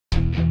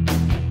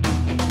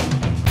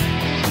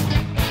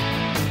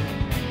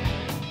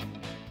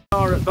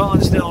are at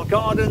Barnsdale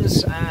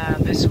Gardens,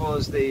 and this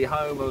was the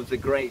home of the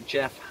great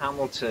Jeff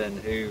Hamilton,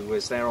 who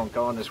was there on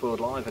Gardeners World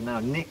Live, and now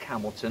Nick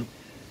Hamilton,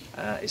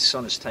 his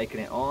son, has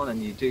taken it on,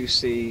 and you do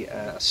see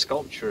a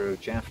sculpture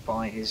of Jeff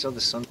by his other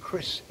son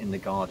Chris in the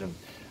garden.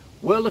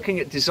 We're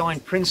looking at design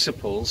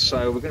principles,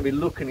 so we're going to be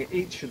looking at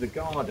each of the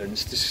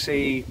gardens to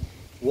see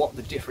what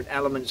the different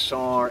elements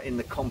are in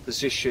the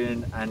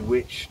composition and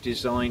which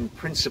design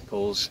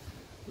principles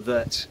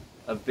that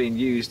have been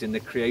used in the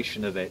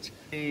creation of it.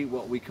 See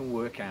what we can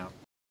work out.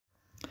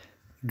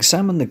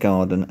 Examine the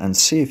garden and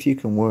see if you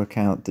can work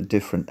out the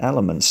different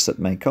elements that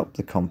make up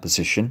the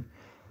composition,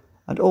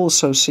 and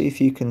also see if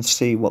you can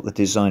see what the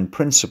design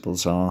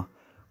principles are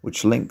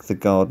which link the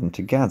garden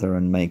together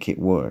and make it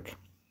work.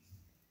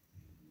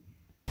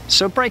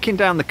 So breaking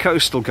down the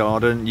coastal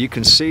garden, you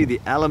can see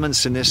the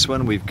elements in this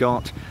one. We've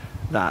got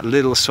that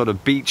little sort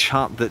of beach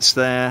hut that's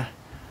there.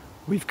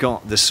 We've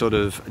got the sort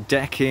of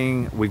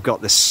decking, we've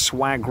got the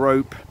swag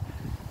rope,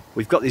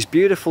 we've got these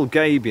beautiful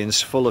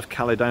gabions full of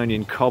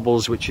Caledonian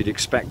cobbles, which you'd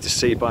expect to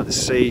see by the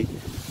sea,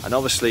 and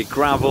obviously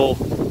gravel.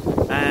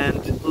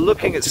 And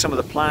looking at some of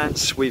the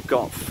plants, we've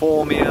got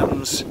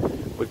phormiums,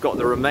 we've got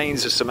the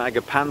remains of some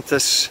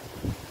agapanthus,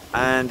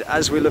 and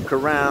as we look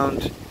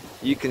around,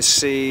 you can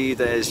see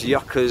there's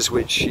yuccas,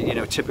 which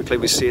typically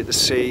we see at the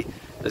sea.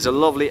 There's a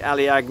lovely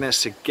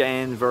Aleagnus,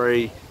 again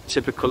very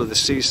typical of the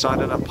seaside,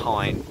 and a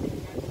pine.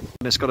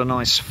 It's got a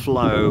nice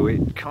flow.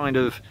 It kind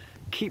of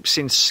keeps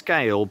in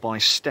scale by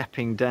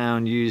stepping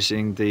down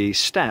using the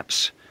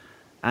steps,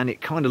 and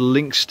it kind of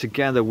links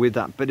together with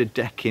that bit of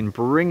decking,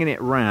 bringing it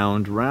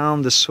round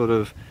the sort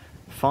of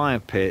fire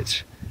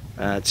pit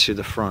to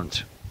the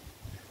front.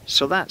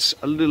 So that's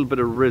a little bit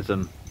of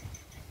rhythm.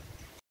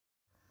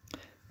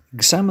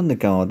 Examine the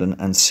garden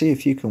and see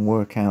if you can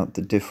work out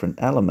the different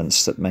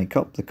elements that make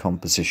up the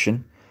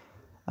composition,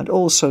 and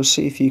also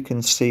see if you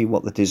can see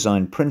what the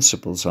design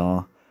principles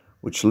are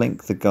which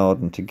link the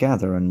garden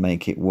together and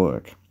make it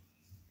work.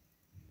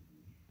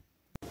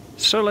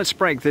 So let's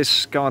break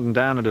this garden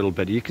down a little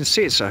bit. You can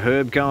see it's a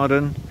herb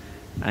garden,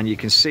 and you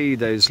can see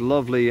those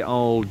lovely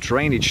old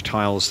drainage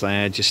tiles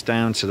there just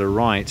down to the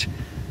right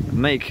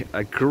make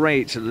a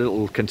great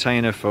little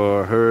container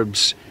for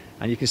herbs.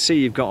 And you can see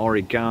you've got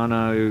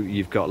oregano,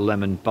 you've got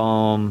lemon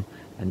balm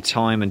and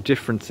thyme and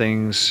different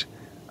things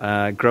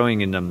growing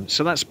in them.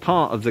 So that's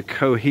part of the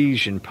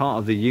cohesion, part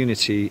of the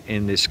unity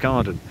in this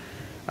garden.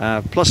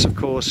 Plus, of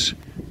course,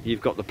 you've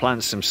got the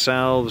plants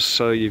themselves.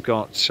 So you've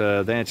got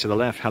there to the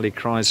left,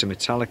 Helichrysum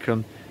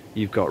italicum,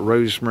 you've got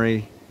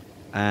rosemary,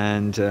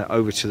 and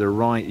over to the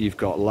right, you've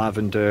got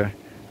lavender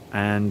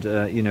and,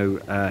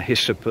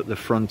 hyssop at the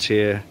front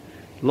here.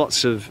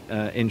 Lots of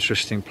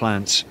interesting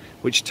plants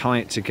which tie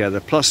it together.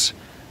 Plus,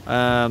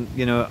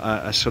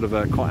 a sort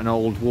of quite an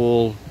old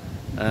wall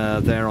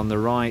there on the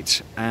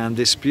right, and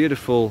this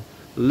beautiful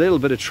little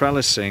bit of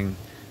trellising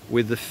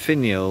with the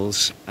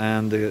finials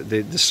and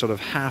the sort of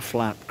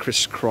half-lap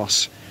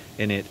crisscross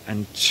in it,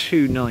 and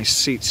two nice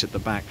seats at the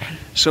back.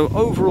 So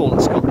overall,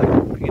 it's got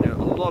a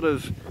lot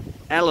of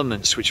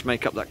elements which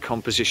make up that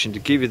composition to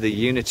give you the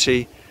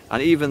unity,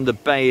 and even the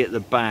bay at the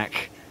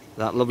back.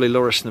 That lovely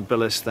Laurus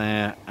nobilis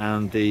there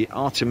and the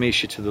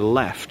Artemisia to the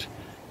left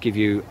give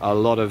you a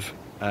lot of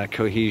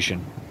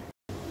cohesion.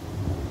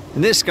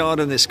 In this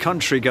garden, this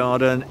country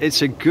garden,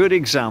 it's a good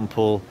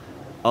example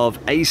of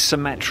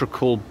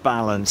asymmetrical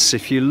balance.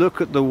 If you look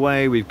at the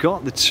way we've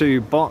got the two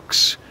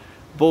box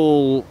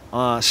ball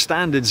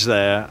standards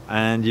there,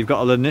 and you've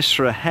got a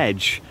Lonicera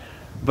hedge,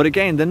 but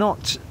again, they're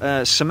not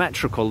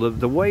symmetrical.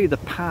 The way the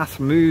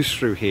path moves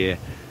through here,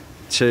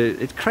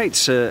 it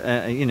creates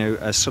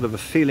a sort of a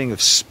feeling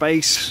of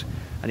space,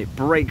 and it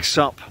breaks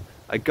up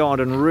a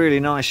garden really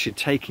nicely,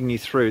 taking you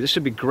through. This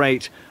would be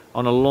great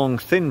on a long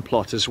thin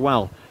plot as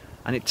well,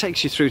 and it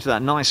takes you through to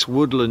that nice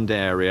woodland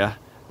area.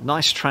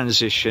 Nice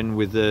transition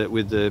with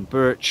the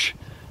birch.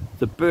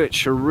 The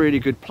birch are really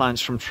good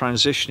plants from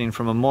transitioning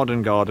from a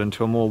modern garden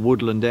to a more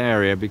woodland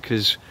area,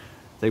 because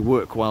they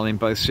work well in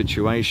both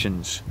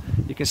situations.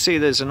 You can see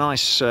there's a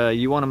nice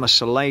Euonymus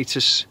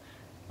alatus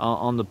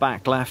on the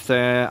back left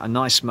there, a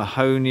nice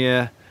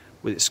Mahonia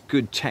with its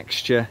good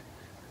texture,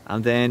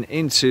 and then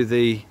into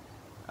the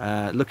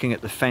looking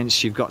at the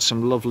fence, you've got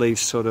some lovely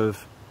sort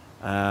of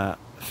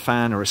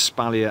fan or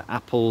espalier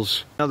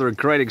apples. Another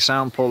great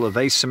example of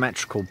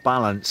asymmetrical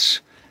balance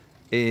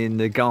in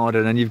the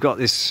garden, and you've got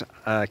this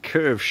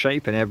curved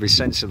shape in every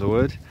sense of the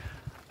word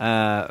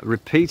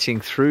repeating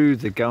through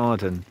the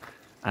garden,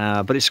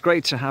 but it's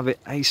great to have it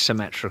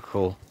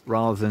asymmetrical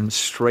rather than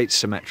straight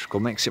symmetrical.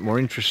 Makes it more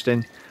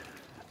interesting.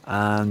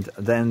 And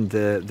then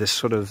the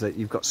sort of that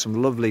you've got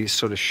some lovely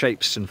sort of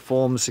shapes and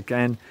forms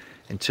again.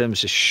 In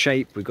terms of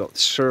shape, we've got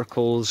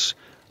circles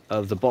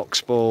of the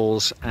box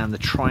balls and the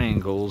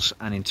triangles,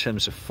 and in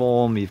terms of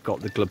form, you've got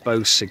the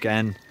globose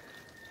again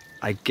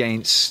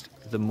against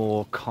the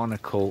more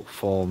conical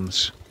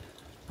forms.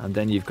 And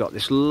then you've got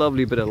this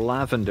lovely bit of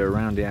lavender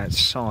around the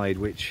outside,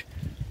 which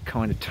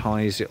kind of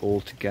ties it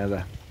all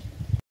together.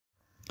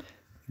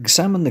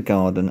 Examine the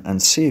garden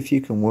and see if you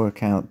can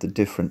work out the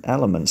different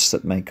elements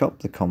that make up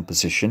the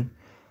composition,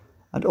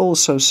 and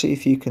also see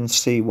if you can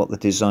see what the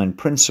design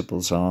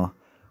principles are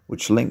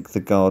which link the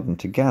garden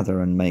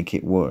together and make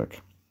it work.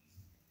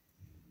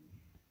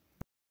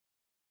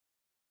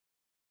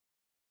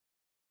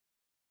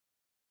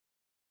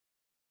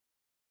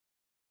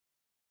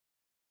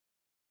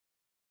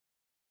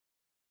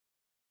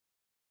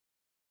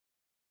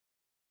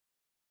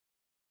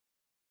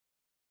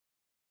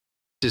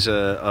 This is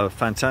a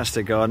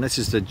fantastic garden. This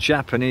is the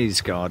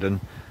Japanese garden,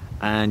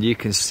 and you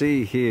can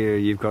see here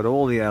you've got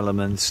all the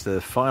elements, the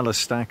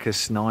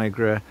Phylostachys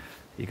nigra,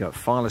 you've got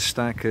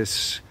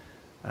Phylostachys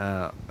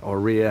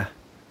aurea,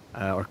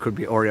 or it could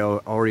be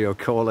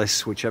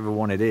Aureocolis, whichever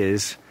one it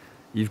is.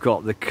 You've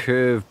got the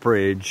curved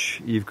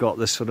bridge, you've got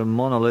the sort of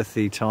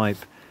monolithy type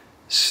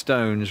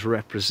stones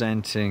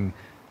representing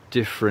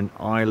different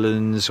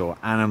islands or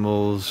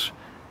animals.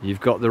 You've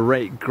got the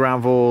raked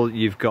gravel,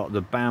 you've got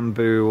the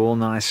bamboo all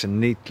nice and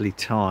neatly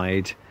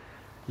tied.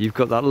 You've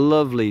got that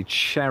lovely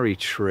cherry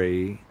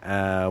tree,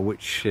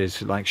 which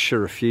is like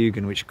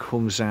Shirafugen, which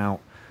comes out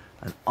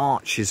and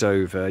arches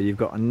over. You've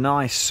got a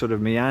nice sort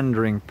of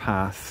meandering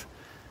path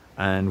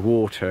and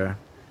water.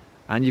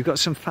 And you've got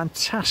some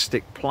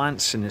fantastic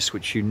plants in this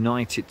which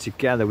unite it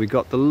together. We've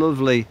got the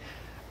lovely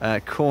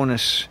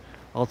Cornus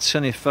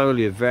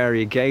alternifolia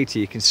variegata.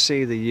 You can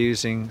see they're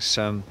using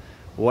some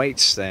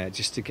weights there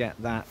just to get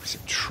that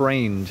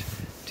trained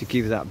to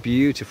give that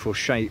beautiful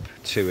shape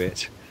to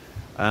it.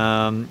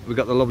 We've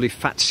got the lovely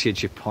Fatsia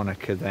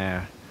japonica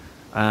there.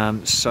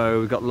 So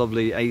we've got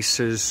lovely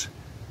acers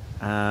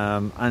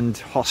and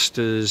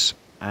hostas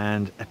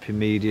and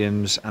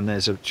epimediums, and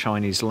there's a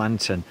Chinese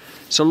lantern.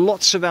 So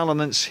lots of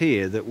elements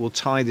here that will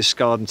tie this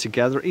garden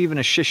together. Even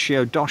a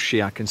Shishio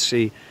doshi I can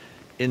see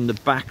in the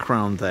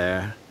background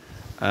there.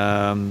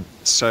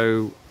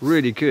 So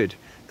really good.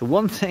 The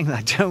one thing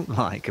I don't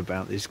like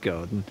about this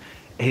garden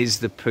is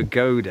the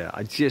pagoda.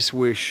 I just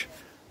wish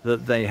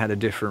that they had a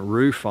different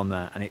roof on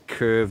that and it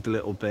curved a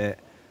little bit,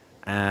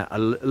 a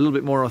little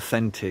bit more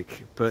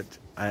authentic, but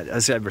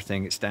as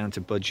everything, it's down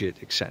to budget,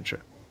 etc.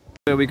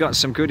 So we got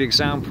some good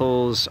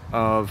examples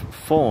of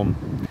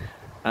form.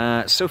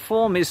 So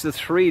form is the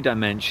 3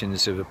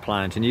 dimensions of a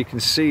plant, and you can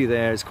see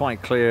there, it's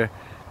quite clear,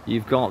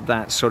 you've got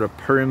that sort of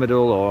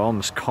pyramidal or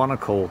almost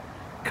conical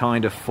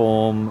kind of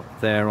form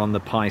there on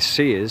the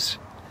piceas.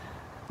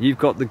 You've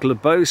got the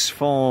globose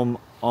form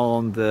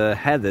on the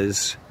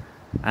heathers,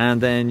 and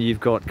then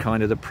you've got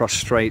kind of the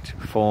prostrate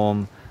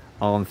form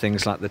on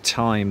things like the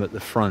thyme at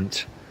the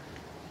front.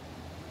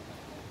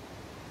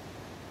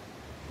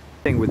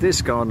 The thing with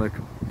this garden,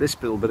 this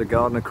little bit of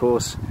garden, of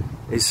course,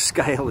 is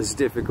scale is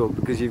difficult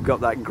because you've got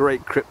that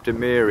great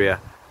cryptomeria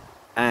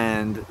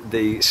and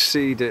the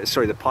cedar,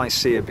 sorry, the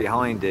picea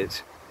behind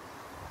it.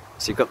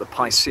 So you've got the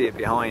picea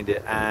behind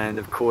it, and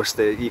of course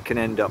you can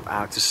end up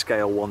out to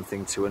scale one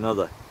thing to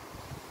another.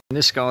 In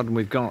this garden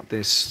we've got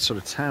this sort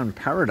of town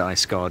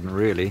paradise garden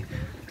really,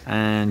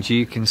 and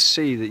you can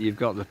see that you've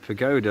got the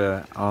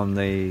pagoda on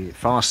the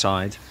far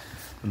side,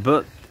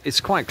 but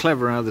it's quite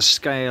clever how the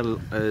scale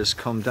has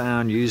come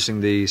down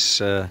using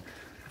these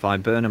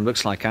viburnum,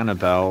 looks like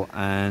Annabelle,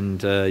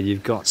 and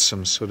you've got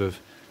some sort of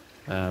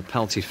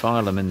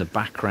peltiphyllum in the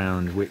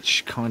background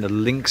which kind of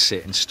links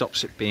it and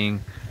stops it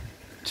being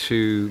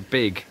too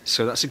big.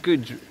 So that's a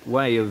good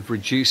way of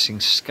reducing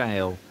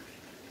scale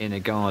in a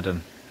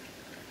garden.